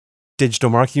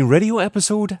Digital Marketing Radio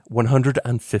episode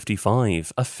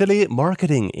 155, Affiliate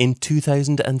Marketing in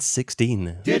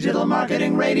 2016.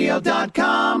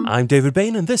 DigitalMarketingRadio.com. I'm David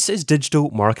Bain and this is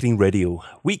Digital Marketing Radio,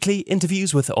 weekly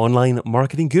interviews with online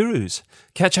marketing gurus.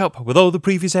 Catch up with all the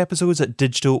previous episodes at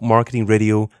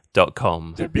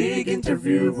DigitalMarketingRadio.com. The big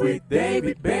interview with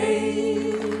David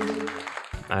Bain.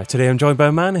 Today I'm joined by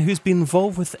a man who's been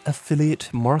involved with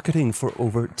affiliate marketing for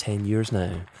over 10 years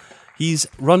now. He's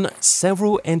run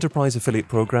several enterprise affiliate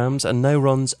programs and now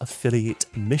runs Affiliate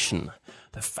Mission,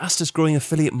 the fastest growing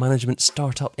affiliate management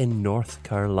startup in North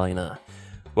Carolina.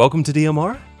 Welcome to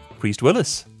DMR, Priest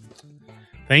Willis.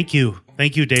 Thank you.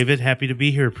 Thank you, David. Happy to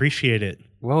be here. Appreciate it.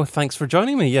 Well, thanks for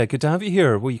joining me. Yeah, good to have you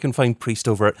here. Well, you can find Priest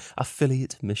over at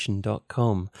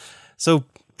affiliatemission.com. So,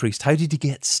 Priest, how did you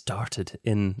get started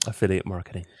in affiliate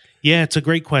marketing? Yeah, it's a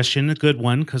great question, a good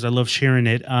one, because I love sharing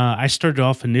it. I started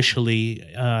off initially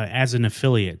as an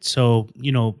affiliate. So,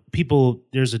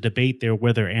 there's a debate there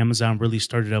whether Amazon really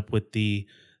started up with the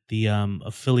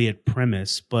affiliate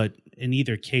premise, but in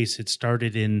either case, it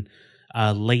started in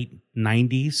late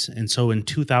 90s. And so in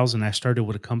 2000, I started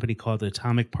with a company called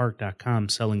AtomicPark.com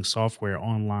selling software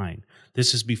online.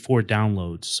 This is before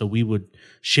downloads. So we would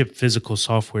ship physical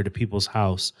software to people's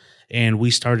house. And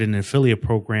we started an affiliate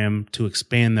program to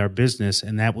expand their business.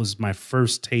 And that was my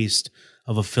first taste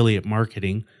of affiliate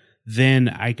marketing. Then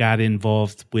I got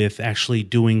involved with actually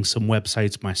doing some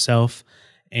websites myself.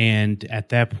 And at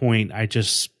that point, I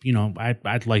just,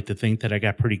 I'd like to think that I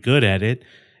got pretty good at it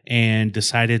and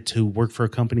decided to work for a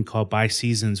company called Buy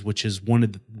Seasons, which is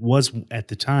was at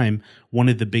the time one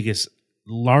of the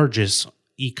largest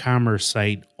e-commerce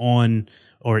site on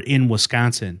or in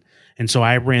Wisconsin. And so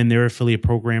I ran their affiliate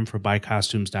program for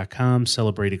buycostumes.com,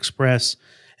 Celebrate Express,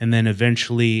 and then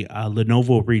eventually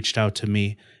Lenovo reached out to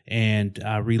me and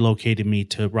relocated me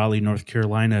to Raleigh, North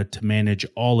Carolina to manage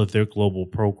all of their global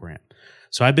program.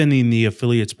 So I've been in the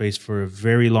affiliate space for a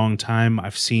very long time.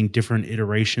 I've seen different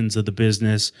iterations of the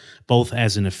business, both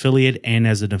as an affiliate and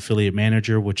as an affiliate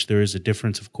manager, which there is a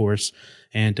difference, of course.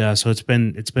 And so it's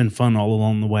been fun all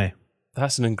along the way.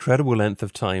 That's an incredible length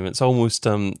of time. It's almost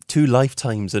 2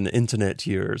 lifetimes in internet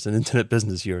years, and internet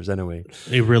business years anyway.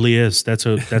 It really is. That's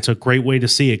a great way to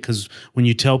see it, because when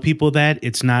you tell people that,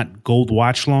 it's not gold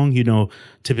watch long.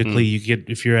 Typically you get,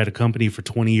 if you're at a company for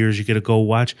 20 years, you get a gold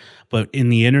watch. But in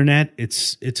the internet,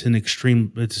 it's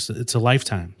a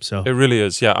lifetime. So it really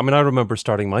is. Yeah. I mean, I remember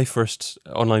starting my first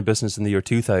online business in the year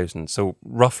 2000. So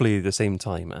roughly the same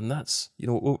time. And that's,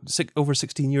 over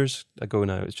 16 years ago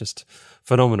now. It's just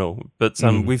phenomenal. But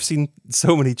we've seen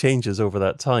so many changes over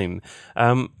that time.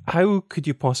 How could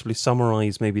you possibly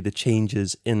summarize maybe the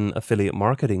changes in affiliate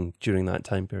marketing during that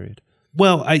time period?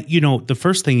 Well, the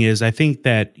first thing is I think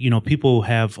that, people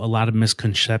have a lot of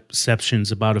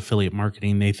misconceptions about affiliate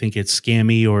marketing. They think it's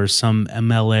scammy or some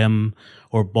MLM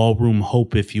or ballroom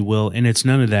hope, if you will. And it's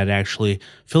none of that, actually.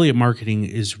 Affiliate marketing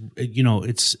is,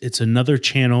 it's another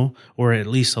channel, or at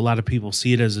least a lot of people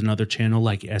see it as another channel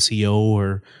like SEO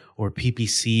or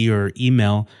PPC or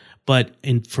email. But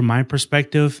from my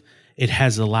perspective, it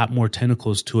has a lot more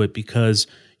tentacles to it, because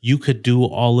you could do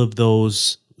all of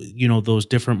those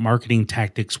different marketing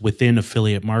tactics within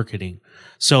affiliate marketing.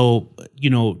 So,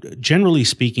 generally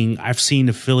speaking, I've seen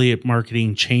affiliate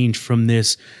marketing change from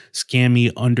this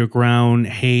scammy underground,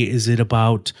 hey, is it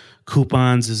about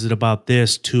coupons? Is it about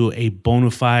this? To a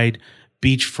bona fide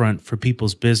beachfront for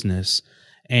people's business.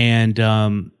 And,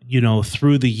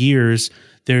 through the years,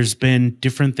 there's been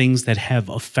different things that have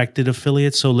affected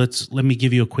affiliates. So let me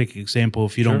give you a quick example,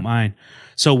 if you don't mind.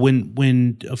 So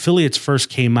when affiliates first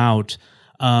came out,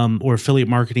 or affiliate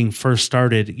marketing first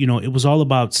started, it was all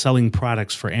about selling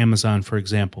products for Amazon, for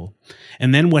example.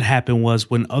 And then what happened was,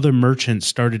 when other merchants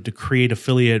started to create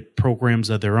affiliate programs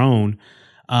of their own,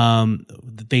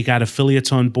 they got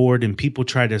affiliates on board, and people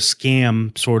tried to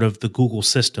scam sort of the Google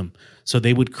system. So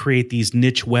they would create these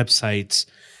niche websites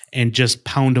and just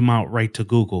pound them out right to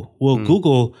Google. Well,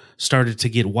 Google started to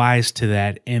get wise to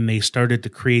that, and they started to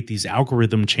create these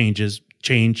algorithm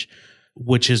change,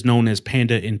 which is known as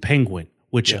Panda and Penguin,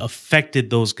 which affected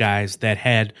those guys that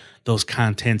had those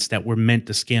contents that were meant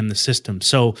to scam the system.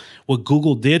 So what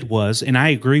Google did was, and I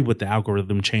agree with the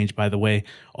algorithm change, by the way,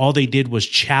 all they did was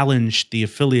challenge the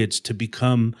affiliates to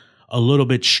become a little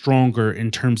bit stronger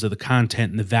in terms of the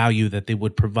content and the value that they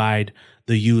would provide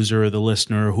the user or the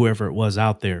listener or whoever it was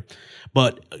out there.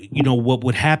 But, what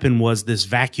would happen was this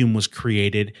vacuum was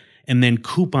created, and then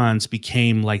coupons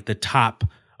became like the top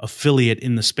affiliate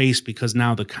in the space, because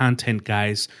now the content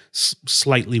guys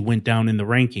slightly went down in the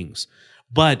rankings.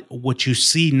 But what you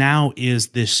see now is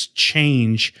this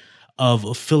change of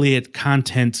affiliate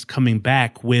content coming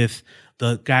back with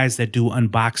the guys that do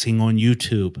unboxing on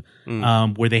YouTube,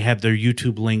 where they have their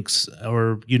YouTube links,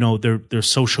 or their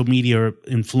social media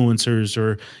influencers,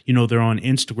 or they're on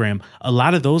Instagram. A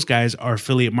lot of those guys are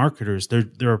affiliate marketers.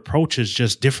 Their approach is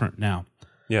just different now.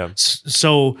 Yeah.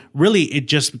 So really,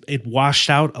 it washed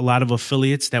out a lot of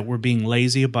affiliates that were being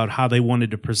lazy about how they wanted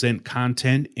to present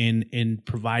content and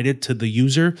provide it to the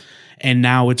user. And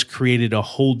now it's created a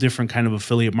whole different kind of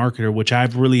affiliate marketer, which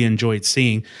I've really enjoyed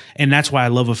seeing. And that's why I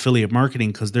love affiliate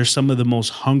marketing, because they're some of the most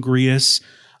hungriest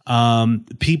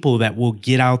people that will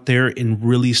get out there and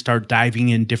really start diving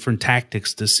in different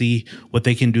tactics to see what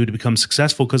they can do to become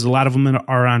successful, because a lot of them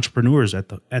are entrepreneurs at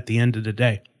the end of the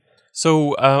day.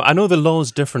 So I know the law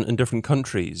is different in different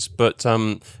countries, but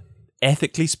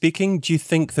ethically speaking, do you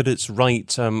think that it's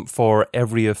right for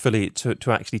every affiliate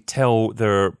to actually tell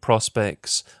their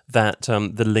prospects that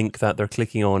the link that they're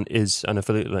clicking on is an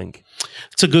affiliate link?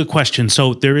 It's a good question.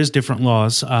 So there is different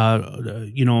laws,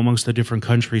 amongst the different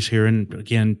countries here. And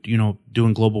again,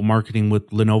 doing global marketing with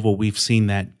Lenovo, we've seen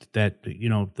that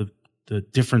the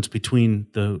difference between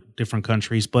the different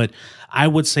countries. But I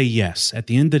would say yes. At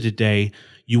the end of the day,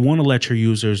 you want to let your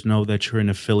users know that you're an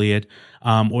affiliate,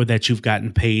 or that you've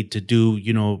gotten paid to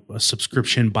do, a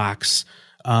subscription box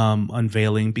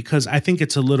unveiling, because I think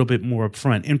it's a little bit more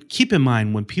upfront. And keep in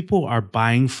mind, when people are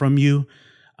buying from you,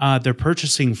 they're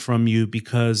purchasing from you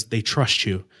because they trust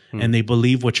you and they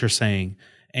believe what you're saying.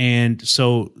 And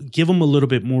so give them a little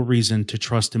bit more reason to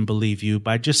trust and believe you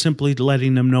by just simply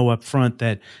letting them know up front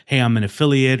that, hey, I'm an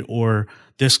affiliate, or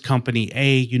this company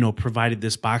A, provided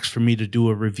this box for me to do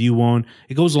a review on.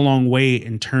 It goes a long way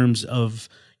in terms of,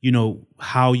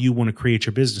 how you want to create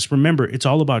your business. Remember, it's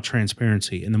all about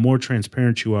transparency. And the more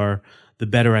transparent you are, the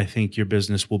better I think your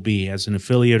business will be as an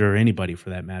affiliate, or anybody for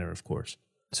that matter, of course.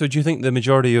 So do you think the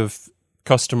majority of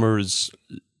customers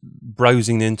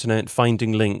browsing the internet,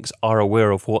 finding links, are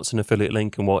aware of what's an affiliate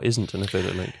link and what isn't an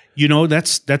affiliate link?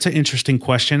 That's an interesting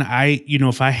question.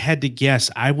 If I had to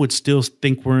guess, I would still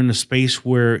think we're in a space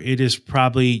where it is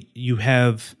probably you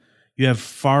have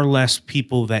far less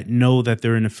people that know that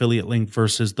they're an affiliate link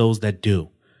versus those that do.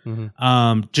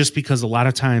 Mm-hmm. Just because a lot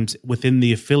of times within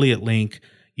the affiliate link,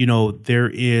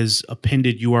 there is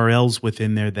appended URLs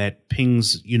within there that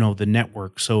pings, the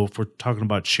network. So if we're talking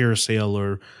about ShareSale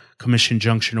or Commission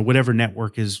Junction or whatever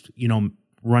network is,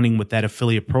 running with that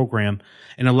affiliate program.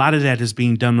 And a lot of that is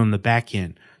being done on the back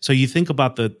end. So you think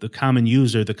about the common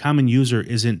user. The common user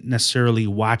isn't necessarily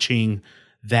watching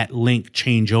that link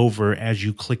change over as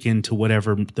you click into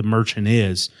whatever the merchant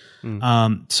is.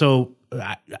 So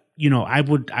I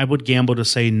would gamble to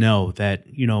say no, that,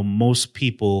 most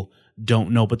people don't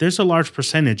know. But there's a large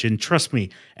percentage. And trust me,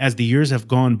 as the years have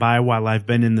gone by while I've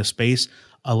been in the space,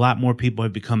 a lot more people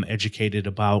have become educated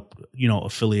about,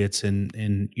 affiliates and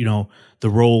the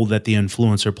role that the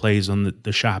influencer plays on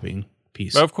the shopping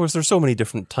piece. Well, of course, there's so many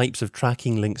different types of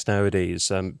tracking links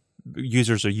nowadays.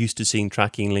 Users are used to seeing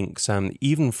tracking links,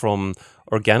 even from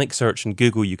organic search in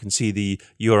Google. You can see the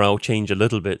URL change a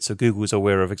little bit, so Google is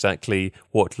aware of exactly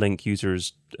what link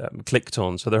users clicked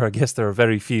on. So there are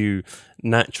very few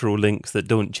natural links that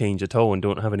don't change at all and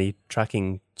don't have any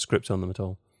tracking scripts on them at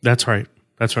all. That's right.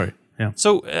 Yeah.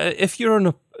 So if you're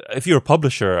a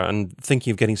publisher and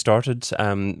thinking of getting started,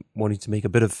 wanting to make a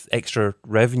bit of extra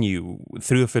revenue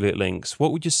through affiliate links,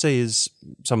 what would you say is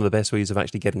some of the best ways of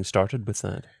actually getting started with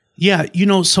that? Yeah,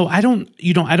 so I don't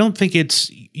think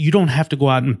you don't have to go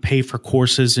out and pay for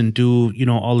courses and do,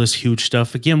 all this huge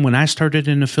stuff. Again, when I started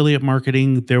in affiliate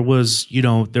marketing, there wasn't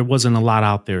a lot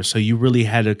out there. So you really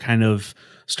had to kind of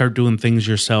start doing things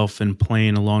yourself and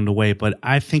playing along the way. But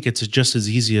I think it's just as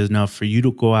easy enough for you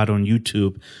to go out on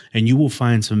YouTube and you will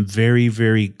find some very,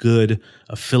 very good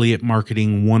affiliate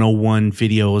marketing 101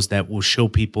 videos that will show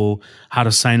people how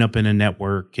to sign up in a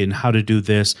network and how to do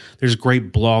this. There's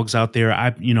great blogs out there.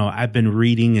 I've been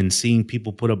reading and seeing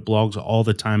people put up blogs all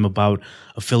the time about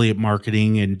affiliate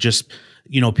marketing, and just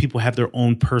people have their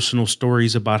own personal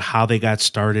stories about how they got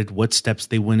started, what steps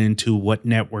they went into, what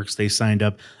networks they signed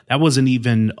up. That wasn't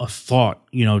even a thought,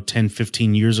 10,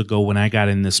 15 years ago when I got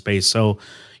in this space. So,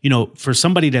 for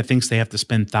somebody that thinks they have to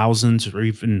spend thousands or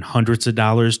even hundreds of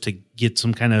dollars to get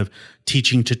some kind of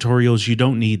teaching tutorials, you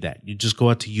don't need that. You just go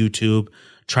out to YouTube,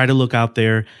 try to look out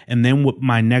there. And then what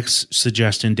my next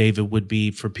suggestion, David, would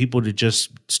be for people to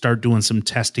just start doing some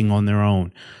testing on their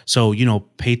own. So,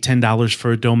 pay $10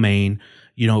 for a domain,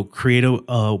 create a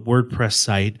WordPress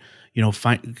site,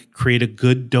 create a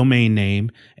good domain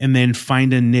name, and then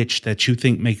find a niche that you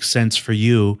think makes sense for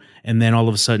you. And then all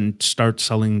of a sudden start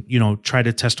selling, try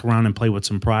to test around and play with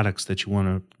some products that you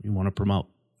want to promote.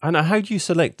 And how do you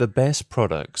select the best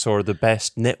products or the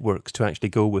best networks to actually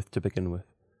go with to begin with?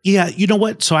 Yeah, you know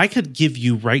what? So I could give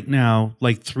you right now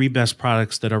like 3 best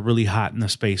products that are really hot in the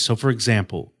space. So for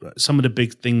example, some of the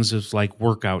big things is like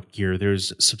workout gear.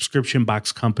 There's subscription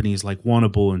box companies like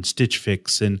Wannable and Stitch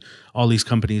Fix and all these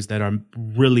companies that are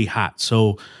really hot.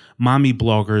 So mommy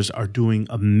bloggers are doing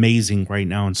amazing right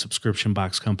now in subscription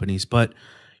box companies. But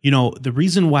you know, the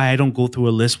reason why I don't go through a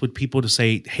list with people to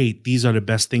say, hey, these are the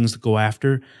best things to go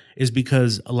after is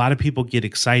because a lot of people get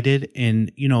excited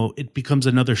and, you know, it becomes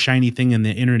another shiny thing in the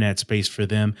internet space for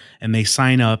them and they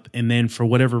sign up and then for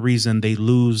whatever reason, they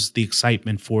lose the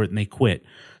excitement for it and they quit.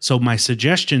 So my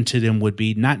suggestion to them would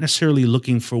be not necessarily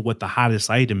looking for what the hottest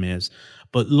item is,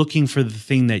 but looking for the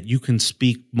thing that you can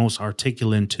speak most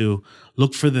articulate to,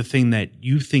 look for the thing that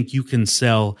you think you can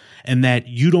sell and that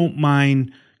you don't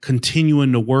mind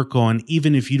continuing to work on,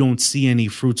 even if you don't see any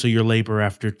fruits of your labor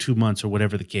after 2 months or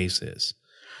whatever the case is.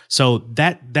 So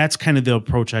that's kind of the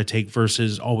approach I take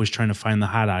versus always trying to find the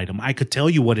hot item. I could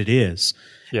tell you what it is,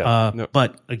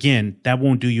 but again, that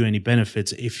won't do you any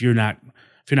benefits if you're not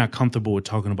comfortable with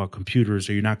talking about computers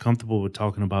or you're not comfortable with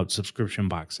talking about subscription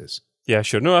boxes. Yeah,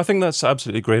 sure. No, I think that's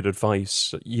absolutely great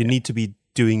advice. You need to be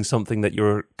doing something that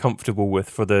you're comfortable with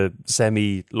for the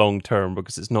semi-long term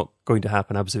because it's not going to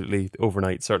happen absolutely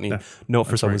overnight, certainly not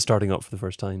for someone starting up for the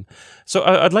first time. So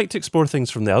I'd like to explore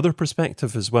things from the other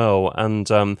perspective as well, and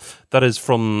that is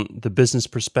from the business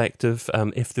perspective.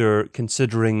 If they're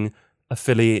considering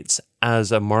affiliates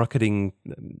as a marketing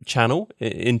channel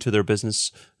into their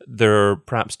business, they're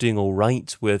perhaps doing all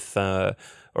right with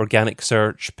organic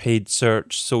search, paid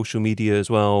search, social media as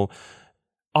well.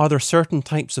 Are there certain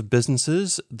types of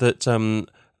businesses that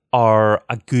are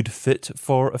a good fit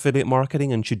for affiliate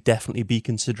marketing and should definitely be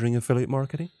considering affiliate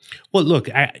marketing? Well, look,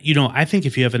 I think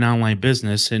if you have an online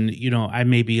business, and I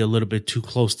may be a little bit too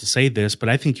close to say this, but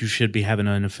I think you should be having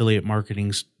an affiliate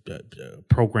marketing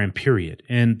program, period.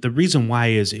 And the reason why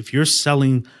is if you're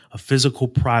selling a physical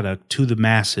product to the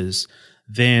masses,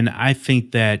 then I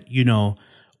think that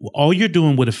all you're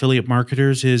doing with affiliate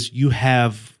marketers is you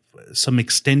have some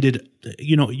extended,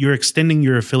 you're extending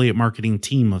your affiliate marketing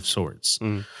team of sorts.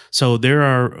 So there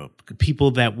are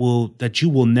people that you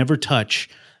will never touch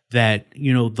that,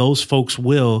 those folks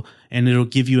will, and it'll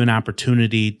give you an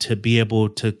opportunity to be able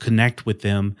to connect with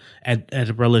them at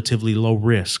a relatively low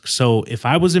risk. So if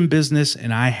I was in business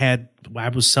and I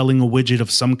was selling a widget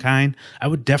of some kind, I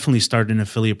would definitely start an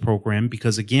affiliate program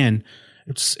because again,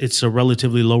 it's a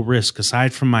relatively low risk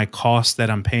aside from my cost that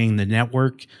I'm paying the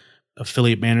network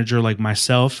affiliate manager like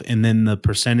myself, and then the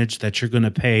percentage that you're going to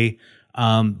pay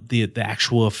the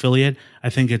actual affiliate. I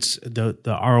think it's the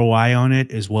ROI on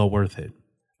it is well worth it.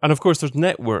 And of course, there's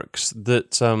networks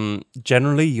that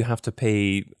generally you have to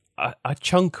pay a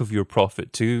chunk of your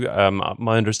profit to.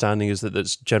 My understanding is that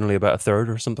it's generally about a third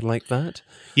or something like that.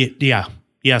 Yeah.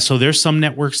 So there's some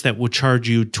networks that will charge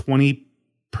you 20%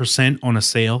 on a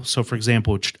sale. So for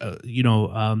example,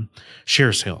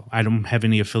 ShareSale. I don't have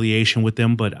any affiliation with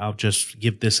them, but I'll just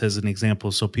give this as an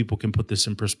example so people can put this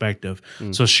in perspective.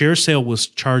 So ShareSale will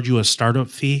charge you a startup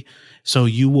fee. So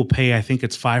you will pay, I think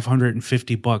it's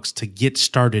 $550 to get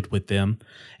started with them.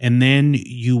 And then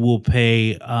you will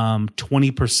pay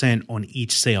 20% on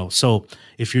each sale. So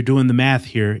if you're doing the math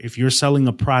here, if you're selling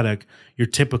a product, your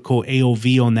typical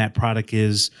AOV on that product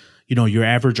is, your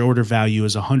average order value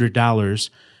is $100.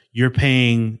 You're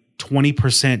paying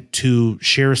 20% to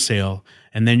ShareSale,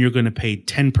 and then you're going to pay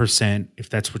 10%. If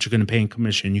that's what you're going to pay in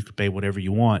commission, you could pay whatever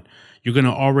you want. You're going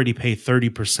to already pay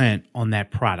 30% on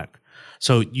that product.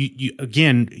 So you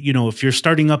again, if you're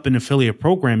starting up an affiliate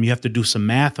program, you have to do some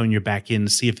math on your back end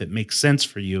to see if it makes sense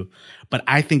for you. But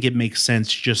I think it makes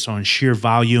sense just on sheer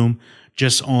volume,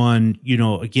 just on,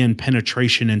 again,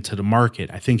 penetration into the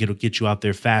market. I think it'll get you out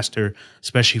there faster,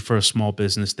 especially for a small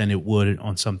business, than it would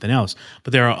on something else.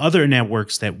 But there are other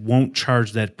networks that won't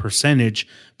charge that percentage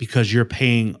because you're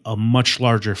paying a much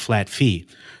larger flat fee.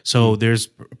 So there's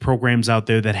programs out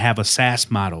there that have a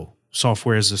SaaS model,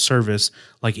 software as a service,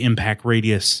 like Impact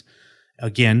Radius.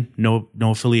 Again, no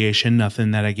affiliation,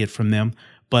 nothing that I get from them.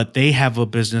 But they have a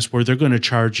business where they're going to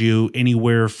charge you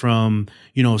anywhere from,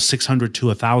 $600 to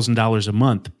 $1,000 a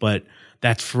month. But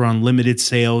that's for unlimited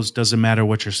sales. Doesn't matter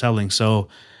what you're selling. So,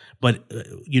 but,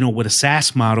 with a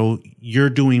SaaS model, you're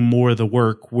doing more of the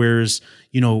work. Whereas,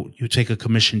 you take a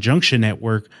Commission Junction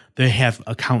network, they have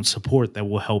account support that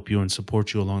will help you and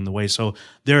support you along the way. So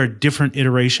there are different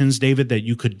iterations, David, that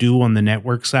you could do on the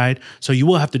network side. So you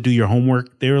will have to do your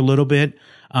homework there a little bit.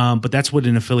 But that's what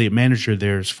an affiliate manager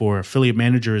there is for. Affiliate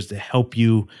manager is to help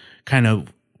you kind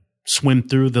of swim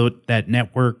through that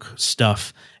network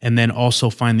stuff, and then also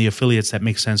find the affiliates that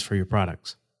make sense for your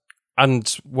products. And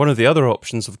one of the other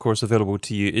options, of course, available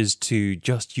to you is to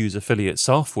just use affiliate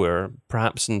software,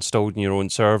 perhaps installed in your own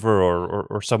server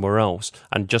or somewhere else,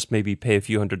 and just maybe pay a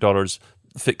few $100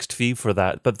 fixed fee for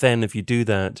that. But then if you do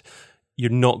that, you're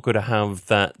not going to have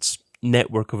that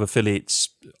network of affiliates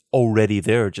already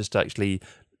there, just actually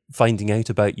finding out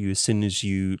about you as soon as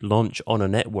you launch on a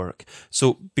network.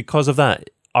 So because of that,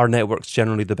 are networks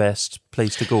generally the best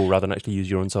place to go rather than actually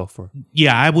use your own software?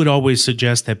 Yeah, I would always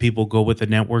suggest that people go with the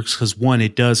networks because, one,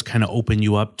 it does kind of open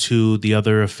you up to the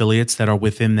other affiliates that are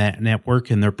within that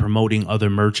network and they're promoting other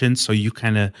merchants. So you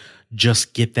kind of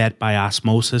just get that by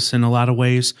osmosis in a lot of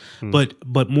ways.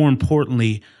 But more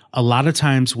importantly, a lot of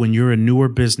times when you're a newer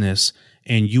business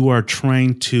and you are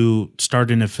trying to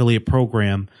start an affiliate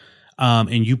program,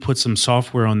 and you put some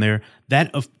software on there,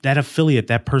 that affiliate,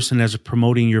 that person that's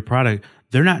promoting your product,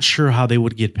 they're not sure how they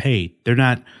would get paid. They're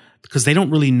not, because they don't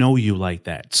really know you like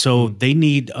that. So they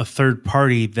need a third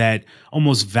party that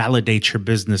almost validates your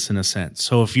business in a sense.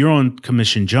 So if you're on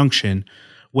Commission Junction,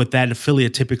 what that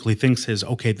affiliate typically thinks is,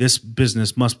 okay, this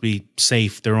business must be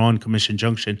safe. They're on Commission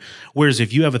Junction. Whereas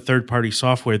if you have a third-party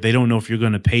software, they don't know if you're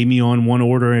going to pay me on one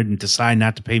order and decide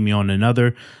not to pay me on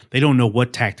another. They don't know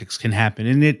what tactics can happen.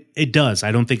 And it does.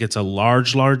 I don't think it's a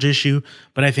large issue,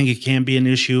 but I think it can be an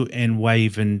issue. And why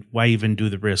even do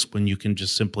the risk when you can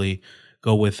just simply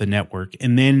go with a network?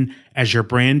 And then as your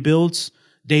brand builds,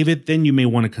 David, then you may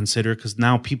want to consider, because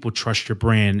now people trust your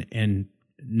brand and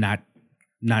not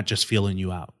just feeling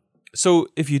you out. So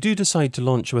if you do decide to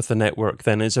launch with a network,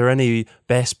 then is there any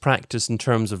best practice in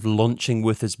terms of launching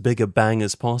with as big a bang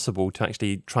as possible to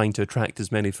actually trying to attract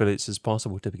as many affiliates as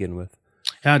possible to begin with?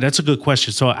 Yeah, that's a good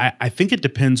question. So I think it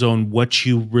depends on what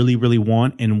you really, really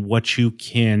want and what you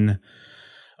can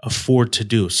afford to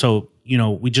do. So,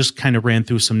 we just kind of ran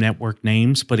through some network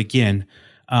names, but again,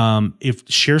 if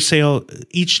ShareSale,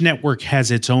 each network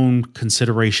has its own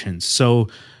considerations. So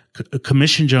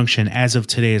Commission Junction, as of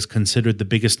today, is considered the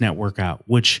biggest network out,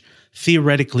 which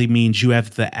theoretically means you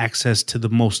have the access to the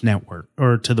most network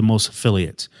or to the most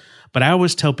affiliates. But I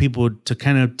always tell people to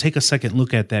kind of take a second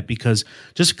look at that, because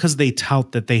just because they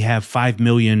tout that they have 5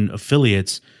 million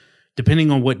affiliates,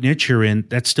 depending on what niche you're in,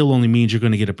 that still only means you're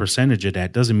going to get a percentage of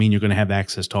that. Doesn't mean you're going to have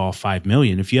access to all 5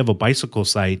 million. If you have a bicycle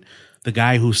site, the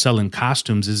guy who's selling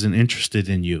costumes isn't interested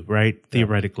in you, right? Yeah.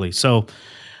 Theoretically. So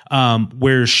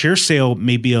where ShareSale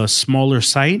may be a smaller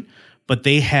site, but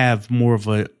they have more of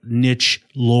a niche,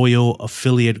 loyal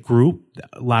affiliate group.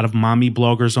 A lot of mommy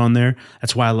bloggers on there.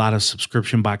 That's why a lot of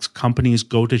subscription box companies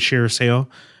go to ShareSale,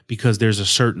 because there's a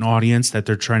certain audience that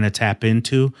they're trying to tap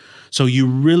into. So you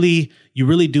really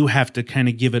do have to kind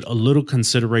of give it a little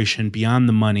consideration beyond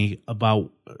the money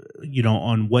about,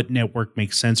 on what network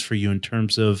makes sense for you in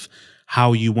terms of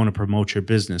how you want to promote your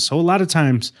business. So a lot of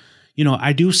times,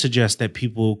 I do suggest that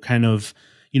people kind of,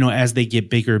 as they get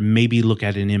bigger, maybe look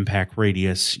at an impact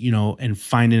radius, and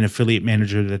find an affiliate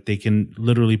manager that they can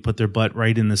literally put their butt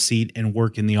right in the seat and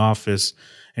work in the office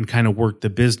and kind of work the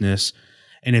business.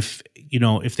 And if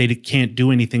they can't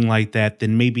do anything like that,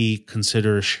 then maybe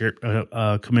consider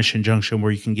a Commission Junction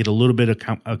where you can get a little bit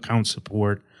of account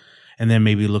support, and then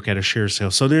maybe look at a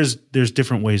ShareSale. So there's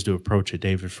different ways to approach it,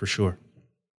 David, for sure.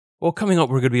 Well, coming up,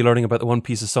 we're going to be learning about the one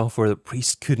piece of software that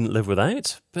Priest couldn't live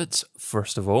without. But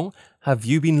first of all, have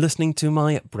you been listening to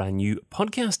my brand new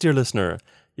podcast, dear listener?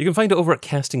 You can find it over at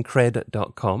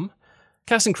castingcred.com.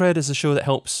 Casting Cred is a show that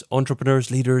helps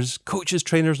entrepreneurs, leaders, coaches,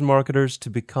 trainers, and marketers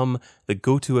to become the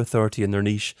go-to authority in their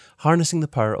niche, harnessing the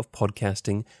power of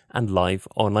podcasting and live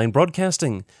online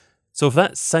broadcasting. So if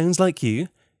that sounds like you,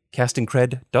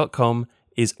 castingcred.com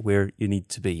is where you need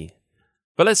to be.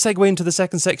 But let's segue into the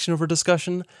second section of our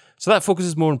discussion. So that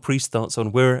focuses more on Priest's thoughts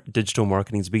on where digital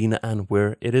marketing's been and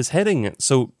where it is heading.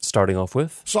 So starting off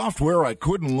with software I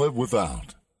couldn't live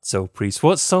without. So Priest,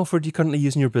 what software do you currently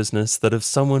use in your business that if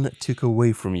someone took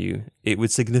away from you, it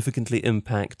would significantly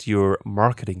impact your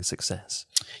marketing success?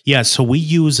 Yeah, so we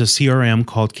use a CRM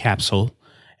called Capsule.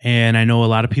 And I know a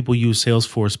lot of people use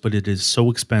Salesforce, but it is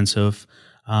so expensive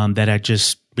that I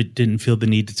just didn't feel the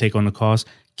need to take on the cost.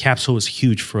 Capsule is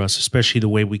huge for us, especially the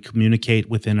way we communicate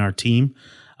within our team.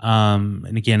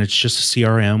 And again, it's just a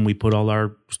CRM. We put all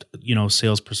our,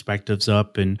 sales perspectives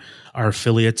up, and our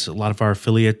affiliates, a lot of our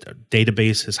affiliate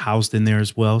database is housed in there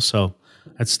as well. So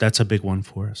that's a big one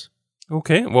for us.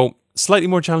 Okay. Well, slightly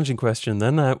more challenging question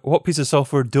then. What piece of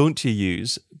software don't you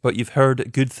use, but you've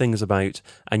heard good things about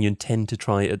and you intend to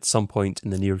try at some point in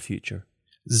the near future?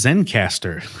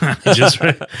 Zencaster.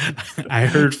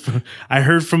 I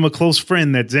heard from a close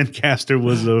friend that Zencaster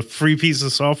was a free piece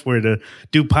of software to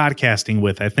do podcasting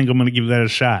with. I think I'm going to give that a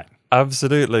shot.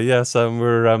 Absolutely, yes.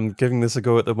 We're giving this a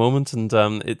go at the moment, and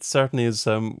it certainly is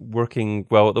working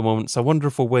well at the moment. It's a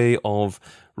wonderful way of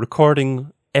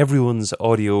recording everyone's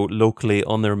audio locally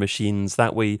on their machines.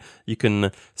 That way you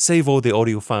can save all the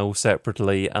audio files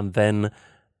separately and then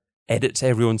edit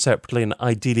everyone separately and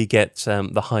ideally get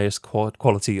the highest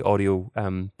quality audio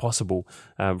possible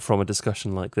from a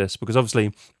discussion like this. Because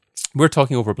obviously we're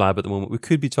talking over Blab at the moment. We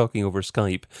could be talking over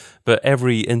Skype, but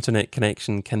every internet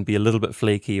connection can be a little bit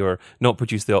flaky or not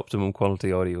produce the optimum quality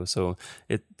audio. So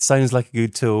it sounds like a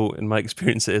good tool. In my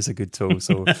experience, it is a good tool.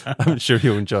 So I'm sure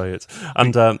you'll enjoy it.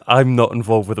 And I'm not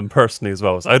involved with them personally as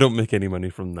well, so I don't make any money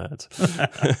from that.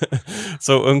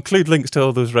 So I'll include links to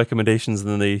all those recommendations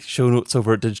in the show notes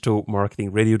over at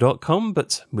digitalmarketingradio.com.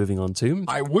 But moving on to...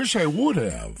 I wish I would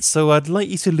have. So I'd like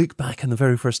you to look back on the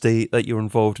very first day that you were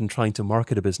involved in trying to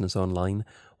market a business online.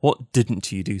 What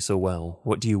didn't you do so well?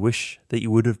 What do you wish that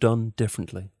you would have done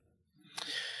differently?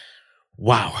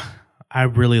 Wow. I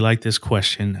really like this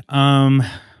question.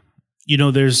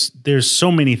 There's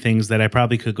so many things that I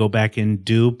probably could go back and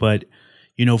do, but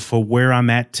for where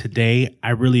I'm at today, I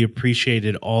really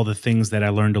appreciated all the things that I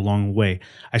learned along the way.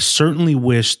 I certainly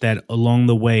wish that along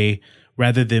the way,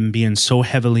 rather than being so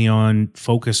heavily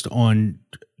focused on,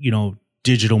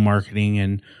 digital marketing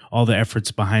and all the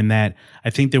efforts behind that,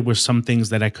 I think there were some things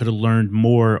that I could have learned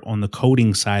more on the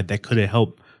coding side that could have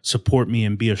helped support me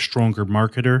and be a stronger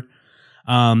marketer.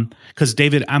 Because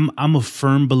David, I'm a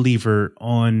firm believer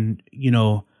on,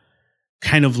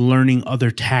 kind of learning other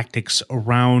tactics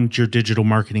around your digital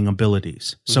marketing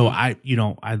abilities. Mm-hmm. So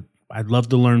I'd love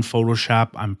to learn Photoshop.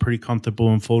 I'm pretty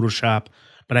comfortable in Photoshop,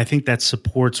 but I think that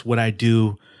supports what I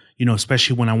do,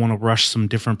 especially when I want to rush some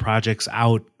different projects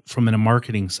out from a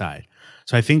marketing side.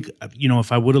 So I think,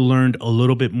 if I would have learned a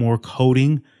little bit more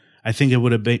coding, I think it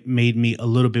would have made me a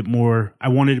little bit more, I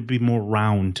wanted to be more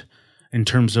round in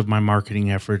terms of my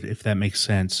marketing effort, if that makes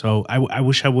sense. So I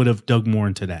wish I would have dug more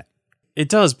into that. It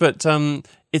does, but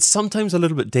it's sometimes a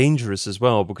little bit dangerous as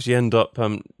well, because you end up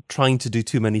trying to do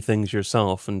too many things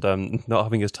yourself and not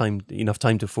having enough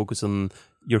time to focus on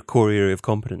your core area of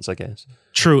competence, I guess.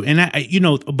 True. And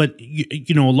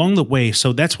along the way,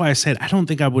 so that's why I said I don't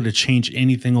think I would have changed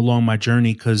anything along my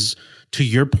journey, because to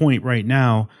your point right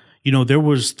now, there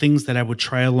was things that I would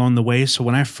try along the way. So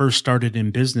when I first started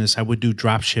in business, I would do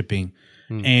drop shipping.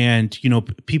 And,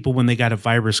 people, when they got a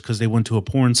virus, because they went to a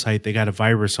porn site, they got a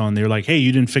virus on, they're like, hey,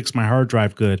 you didn't fix my hard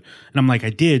drive good. And I'm like,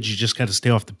 I did. You just got to stay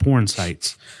off the porn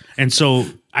sites. And so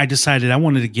I decided I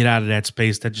wanted to get out of that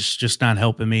space. That's just not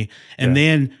helping me. And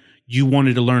then you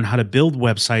wanted to learn how to build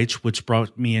websites, which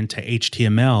brought me into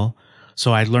HTML.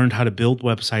 So I learned how to build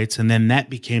websites, and then that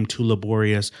became too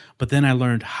laborious. But then I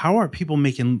learned, how are people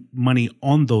making money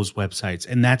on those websites?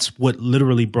 And that's what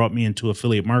literally brought me into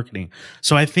affiliate marketing.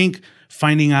 So I think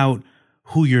finding out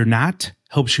who you're not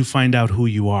helps you find out who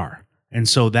you are. And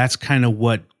so that's kind of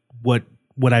what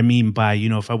I mean by,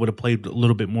 if I would have played a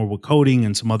little bit more with coding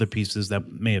and some other pieces,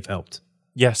 that may have helped.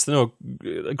 Yes, no,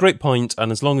 a great point.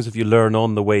 And as long as if you learn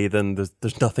on the way, then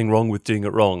there's nothing wrong with doing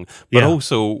it wrong. But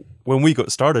also, when we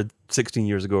got started 16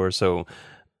 years ago or so,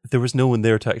 there was no one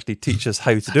there to actually teach us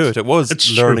how to do it. It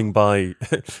was learning by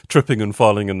tripping and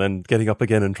falling and then getting up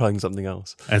again and trying something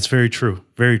else. That's very true.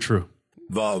 Very true.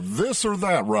 The this or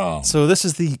that round. So this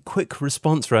is the quick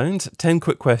response round. 10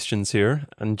 quick questions here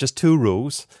and just 2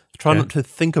 rules. Try not to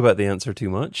think about the answer too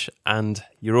much, and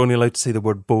you're only allowed to say the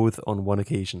word both on one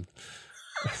occasion.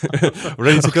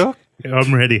 Ready to go?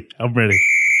 I'm ready.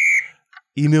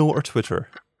 Email or Twitter?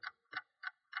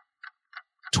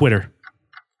 Twitter.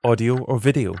 Audio or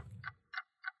video?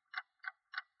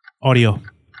 Audio.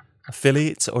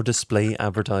 Affiliates or display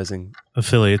advertising?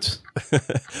 Affiliates.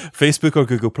 Facebook or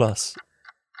Google Plus?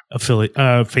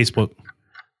 Facebook.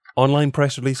 Online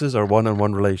press releases or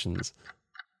one-on-one relations?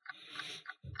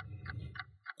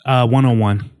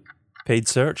 One-on-one. Paid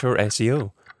search or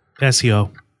SEO?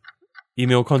 SEO.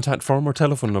 Email contact form or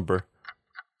telephone number?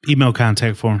 Email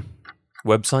contact form.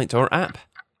 Website or app?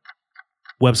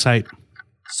 Website.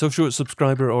 Social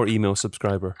subscriber or email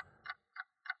subscriber?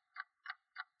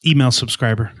 Email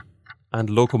subscriber. And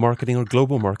local marketing or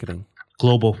global marketing?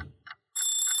 Global.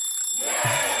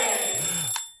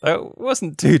 That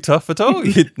wasn't too tough at all.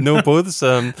 You know both.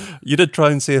 You did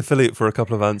try and say affiliate for a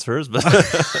couple of answers, but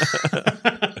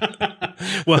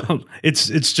well,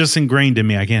 it's just ingrained in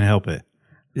me. I can't help it.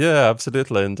 Yeah,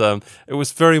 absolutely. And it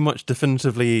was very much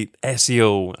definitively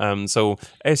SEO. So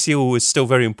SEO is still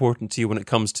very important to you when it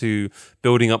comes to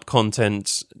building up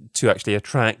content to actually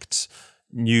attract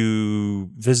new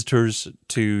visitors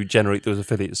to generate those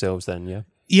affiliate sales then, yeah?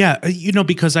 Yeah,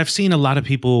 because I've seen a lot of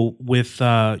people with,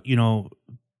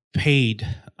 paid,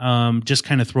 just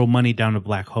kind of throw money down a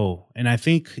black hole. And I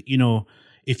think,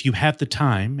 if you have the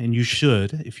time, and you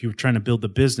should, if you're trying to build the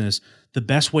business, the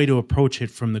best way to approach it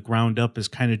from the ground up is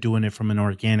kind of doing it from an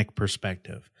organic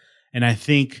perspective. And I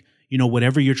think,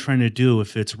 whatever you're trying to do,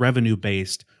 if it's revenue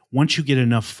based, once you get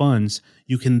enough funds,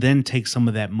 you can then take some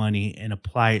of that money and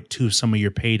apply it to some of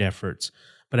your paid efforts.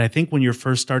 But I think when you're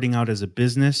first starting out as a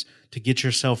business, to get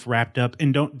yourself wrapped up,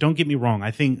 and don't get me wrong,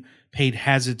 I think paid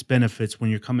has its benefits when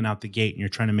you're coming out the gate and you're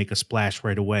trying to make a splash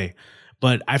right away.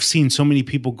 But I've seen so many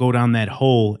people go down that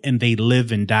hole and they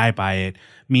live and die by it,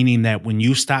 meaning that when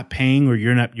you stop paying or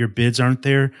your bids aren't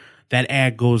there, that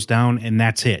ad goes down and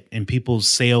that's it. And people's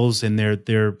sales and their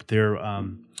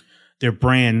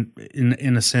brand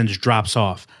in a sense drops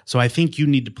off. So I think you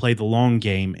need to play the long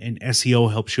game, and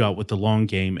SEO helps you out with the long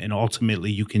game. And ultimately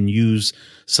you can use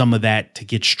some of that to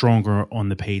get stronger on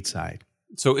the paid side.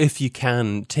 So if you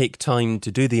can take time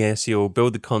to do the SEO,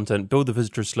 build the content, build the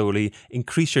visitors slowly,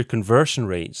 increase your conversion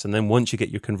rates, and then once you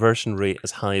get your conversion rate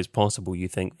as high as possible, you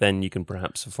think then you can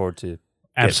perhaps afford to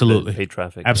absolutely get paid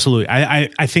traffic. Absolutely.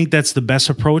 I think that's the best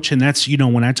approach. And that's,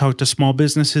 when I talk to small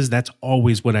businesses, that's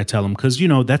always what I tell them. Because,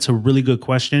 that's a really good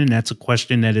question. And that's a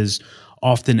question that is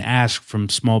often asked from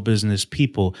small business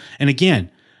people. And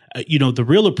again, the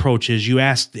real approach is you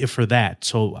asked if or that.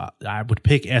 So I would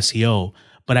pick SEO.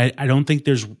 But I don't think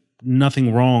there's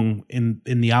nothing wrong in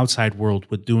the outside world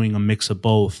with doing a mix of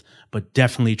both, but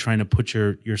definitely trying to put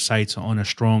your sights on a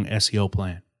strong SEO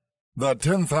plan. The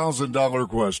 $10,000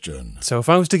 question. So if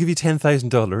I was to give you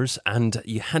 $10,000 and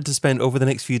you had to spend over the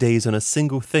next few days on a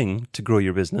single thing to grow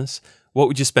your business, what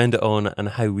would you spend it on and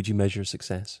how would you measure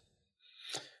success?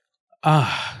 The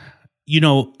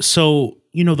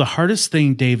hardest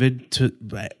thing, David, to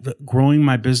growing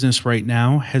my business right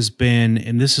now has been,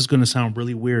 and this is going to sound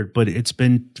really weird, but it's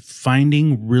been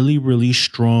finding really, really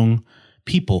strong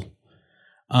people.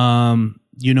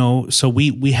 So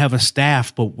we have a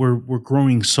staff, but we're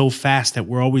growing so fast that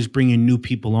we're always bringing new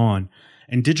people on.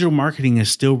 And digital marketing is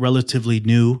still relatively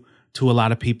new to a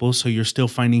lot of people. So you're still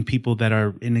finding people that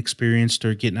are inexperienced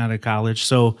or getting out of college.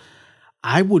 So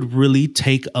I would really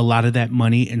take a lot of that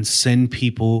money and send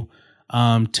people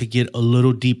to get a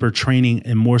little deeper training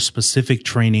and more specific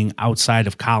training outside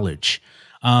of college.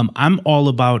 I'm all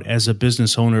about, as a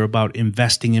business owner, about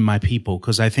investing in my people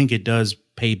because I think it does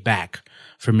pay back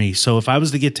for me. So if I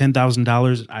was to get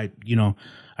 $10,000,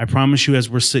 I promise you, as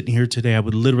we're sitting here today, I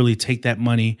would literally take that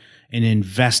money and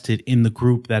invest it in the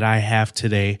group that I have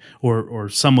today, or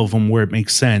some of them where it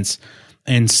makes sense,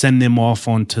 and send them off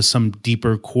onto some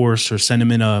deeper course or send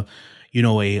them in a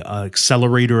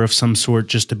accelerator of some sort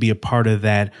just to be a part of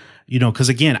that. Because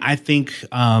again, I think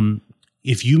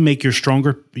if you make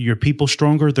your people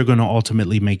stronger, they're going to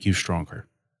ultimately make you stronger.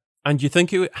 And you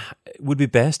think it would be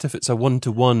best if it's a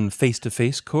one-to-one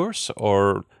face-to-face course,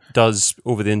 or does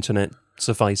over the internet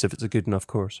suffice if it's a good enough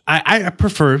course? I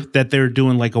prefer that they're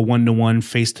doing like a one-to-one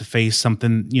face-to-face,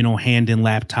 something, hand in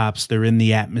laptops. They're in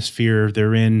the atmosphere.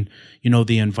 They're in,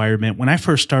 the environment. When I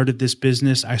first started this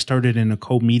business, I started in a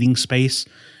co-meeting space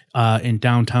in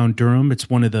downtown Durham. It's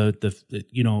one of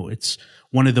it's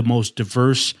one of the most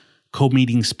diverse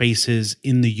co-meeting spaces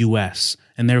in the U.S.,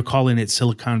 and they're calling it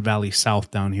Silicon Valley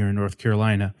South down here in North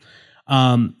Carolina.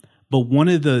 But one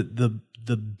of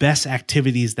the best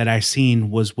activities that I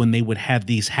seen was when they would have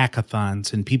these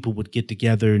hackathons and people would get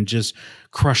together and just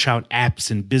crush out apps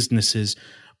and businesses.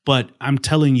 But I'm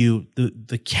telling you,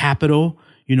 the capital,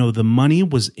 the money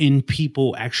was in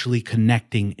people actually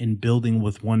connecting and building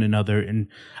with one another. And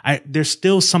there's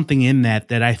still something in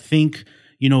that I think,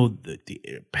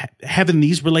 having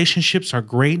these relationships are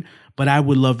great, but I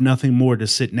would love nothing more to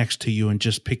sit next to you and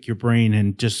just pick your brain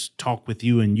and just talk with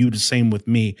you, and you the same with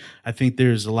me. I think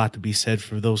there's a lot to be said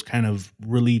for those kind of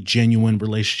really genuine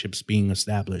relationships being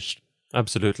established.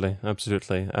 Absolutely.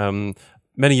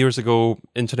 Many years ago,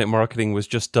 internet marketing was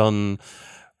just done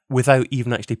without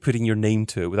even actually putting your name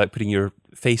to it, without putting your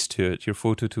face to it, your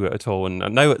photo to it at all. And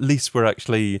now at least we're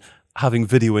actually having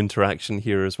video interaction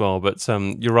here as well. But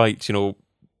you're right,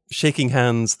 shaking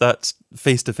hands, that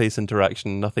face-to-face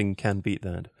interaction, nothing can beat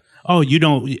that. Oh,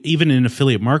 even in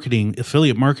affiliate marketing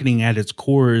at its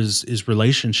core is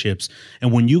relationships.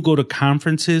 And when you go to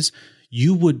conferences,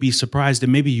 you would be surprised,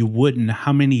 and maybe you wouldn't,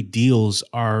 how many deals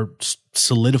are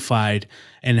solidified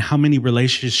and how many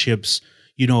relationships,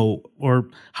 or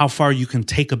how far you can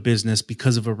take a business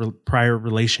because of a prior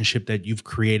relationship that you've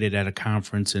created at a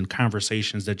conference and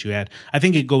conversations that you had. I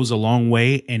think it goes a long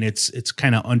way, and it's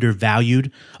kind of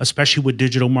undervalued, especially with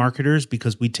digital marketers,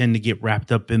 because we tend to get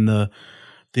wrapped up in the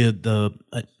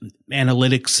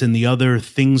analytics and the other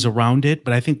things around it.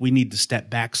 But I think we need to step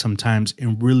back sometimes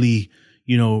and really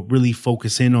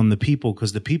focus in on the people,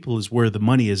 because the people is where the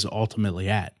money is ultimately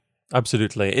at.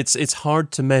 Absolutely. It's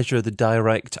hard to measure the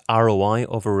direct ROI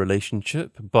of a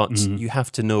relationship, but you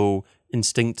have to know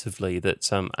instinctively that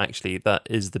actually that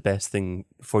is the best thing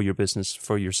for your business,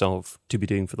 for yourself to be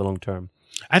doing for the long term.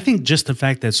 I think just the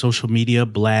fact that social media,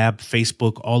 Blab,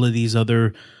 Facebook, all of these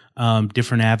other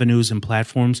different avenues and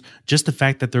platforms, just the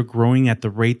fact that they're growing at the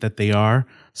rate that they are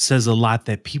says a lot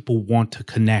that people want to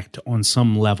connect on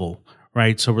some level,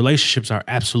 right? So relationships are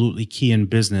absolutely key in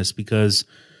business, because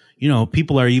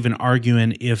people are even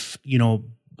arguing if,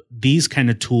 these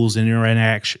kind of tools and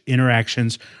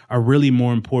interactions are really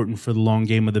more important for the long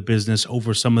game of the business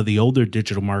over some of the older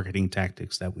digital marketing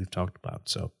tactics that we've talked about.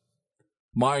 So,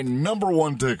 my number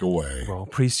one takeaway. Well,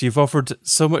 Priest, you've offered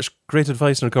so much great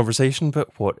advice in our conversation,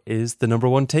 but what is the number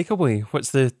one takeaway?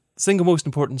 What's the single most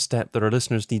important step that our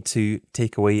listeners need to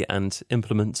take away and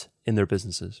implement in their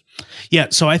businesses? Yeah,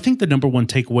 so I think the number one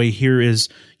takeaway here is,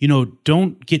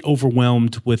 don't get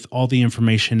overwhelmed with all the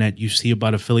information that you see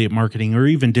about affiliate marketing or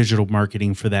even digital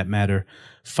marketing for that matter.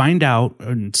 Find out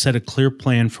and set a clear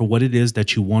plan for what it is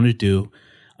that you want to do.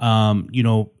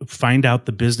 Find out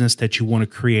the business that you want to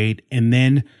create, and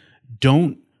then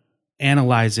don't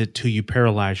analyze it till you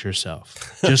paralyze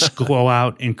yourself. Just go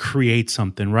out and create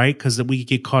something, right? Because we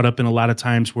get caught up in a lot of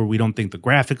times where we don't think the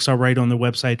graphics are right on the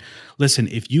website. Listen,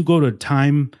 if you go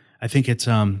to I think it's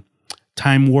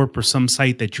Time Warp or some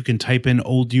site that you can type in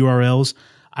old URLs.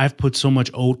 I've put so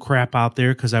much old crap out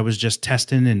there because I was just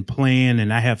testing and playing,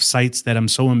 and I have sites that I'm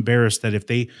so embarrassed that if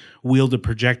they wheeled a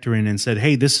projector in and said,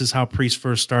 hey, this is how Priest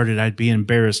first started, I'd be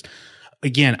embarrassed.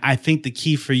 Again, I think the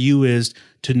key for you is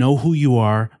to know who you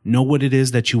are, know what it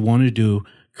is that you want to do,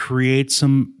 create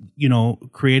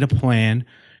a plan,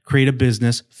 create a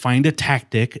business, find a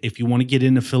tactic. If you want to get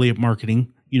in affiliate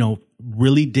marketing,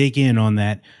 really dig in on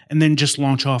that, and then just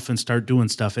launch off and start doing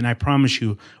stuff. And I promise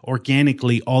you,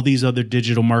 organically, all these other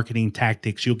digital marketing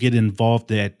tactics, you'll get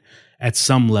involved at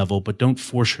some level, but don't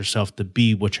force yourself to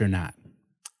be what you're not.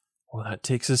 Well, that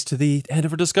takes us to the end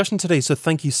of our discussion today. So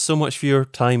thank you so much for your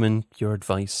time and your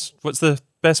advice. What's the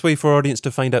best way for our audience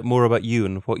to find out more about you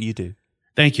and what you do?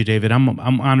 Thank you, David. I'm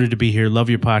honored to be here. Love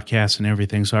your podcast and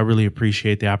everything. So I really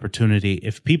appreciate the opportunity.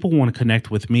 If people want to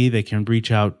connect with me, they can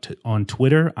reach out on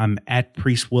Twitter. I'm at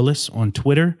Priest Willis on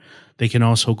Twitter. They can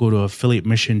also go to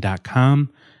affiliatemission.com,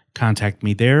 contact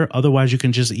me there. Otherwise, you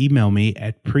can just email me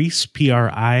at Priest,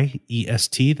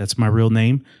 Priest, that's my real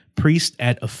name, Priest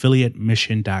at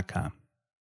affiliatemission.com.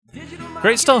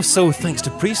 Great stuff. So thanks to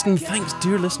Priest, and thanks,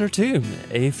 dear listener, too.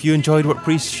 If you enjoyed what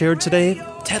Priest shared today,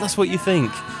 tell us what you think.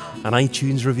 An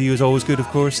iTunes review is always good, of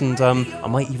course, and I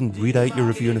might even read out your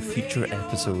review in a future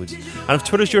episode. And if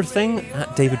Twitter's your thing,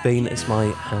 at David Bain is my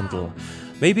handle.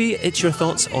 Maybe it's your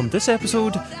thoughts on this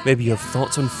episode, maybe you have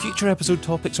thoughts on future episode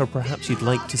topics, or perhaps you'd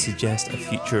like to suggest a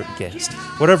future guest.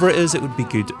 Whatever it is, it would be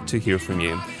good to hear from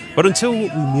you. But until we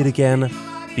meet again,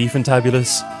 be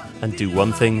fantabulous and do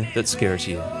one thing that scares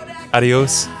you.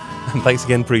 Adios, and thanks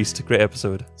again, Priest. Great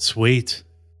episode. Sweet.